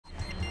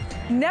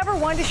Never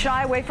one to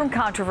shy away from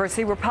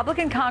controversy,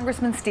 Republican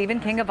Congressman Stephen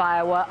King of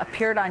Iowa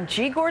appeared on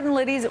G. Gordon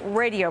Liddy's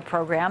radio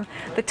program.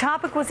 The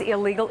topic was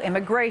illegal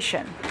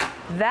immigration.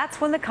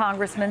 That's when the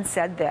congressman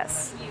said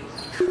this.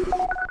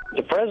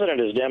 The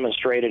president has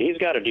demonstrated he's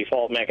got a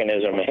default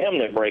mechanism of him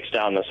that breaks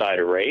down the side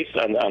of race,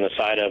 on the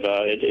side of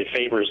it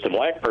favors the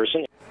black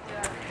person.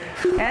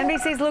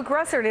 NBC's Luke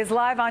Russert is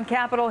live on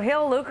Capitol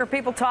Hill. Luke, are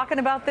people talking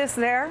about this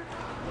there?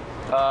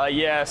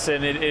 Yes,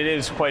 and it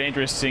is quite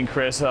interesting,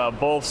 Chris.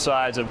 Both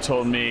sides have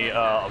told me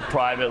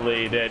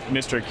privately that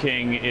Mr.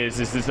 King is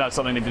not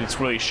something that's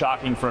really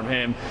shocking from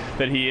him,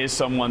 that he is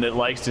someone that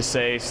likes to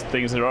say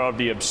things that are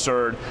already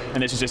absurd,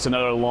 and this is just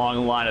another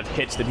long line of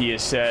hits that he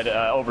has said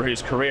over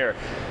his career.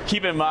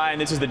 Keep in mind,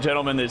 this is the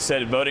gentleman that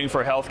said voting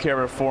for health care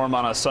reform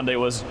on a Sunday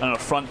was an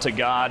affront to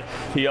God.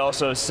 He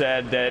also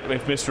said that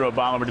if Mr.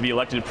 Obama were to be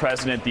elected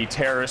president, the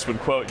terrorists would,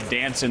 quote,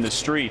 dance in the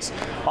streets.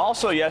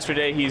 Also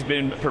yesterday, he's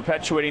been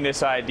perpetuating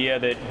this idea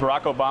that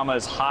Barack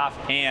Obama's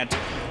half-aunt,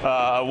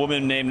 a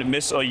woman named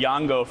Miss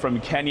Onyango from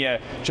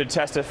Kenya, should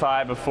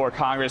testify before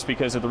Congress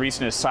because of the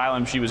recent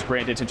asylum she was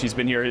granted since she's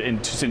been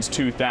here since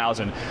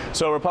 2000.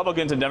 So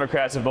Republicans and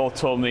Democrats have both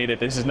told me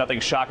that this is nothing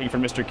shocking for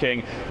Mr.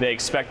 King. They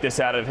expect this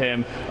out of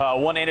him.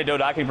 One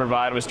anecdote I can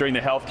provide was during the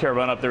health care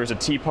run-up, there was a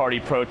Tea Party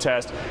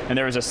protest, and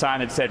there was a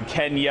sign that said,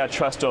 Kenya,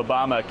 trust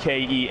Obama,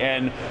 K-E-N-Y-A.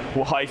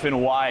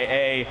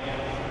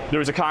 There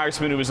was a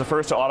congressman who was the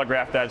first to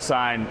autograph that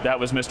sign. That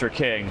was Mr.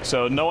 King.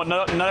 So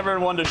never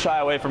one to shy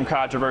away from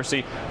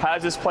controversy. How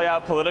does this play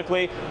out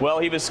politically? Well,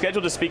 he was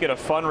scheduled to speak at a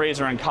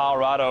fundraiser in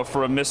Colorado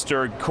for a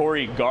Mr.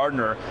 Cory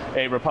Gardner,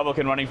 a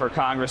Republican running for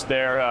Congress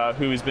there,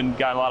 who's gotten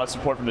a lot of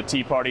support from the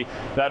Tea Party.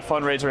 That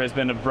fundraiser has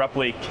been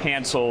abruptly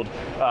canceled.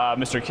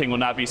 Mr. King will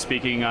not be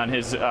speaking for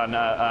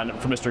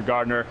Mr.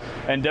 Gardner.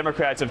 And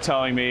Democrats have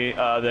telling me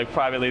that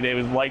privately they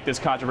would like this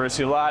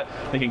controversy a lot.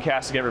 They can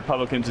castigate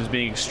Republicans as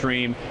being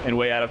extreme and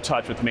way out of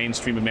touch with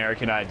mainstream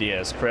American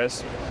ideas.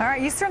 Chris? All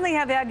right, you certainly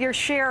have had your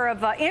share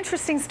of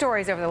interesting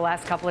stories over the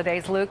last couple of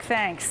days, Luke.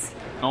 Thanks.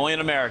 Only in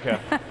America.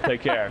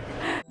 Take care.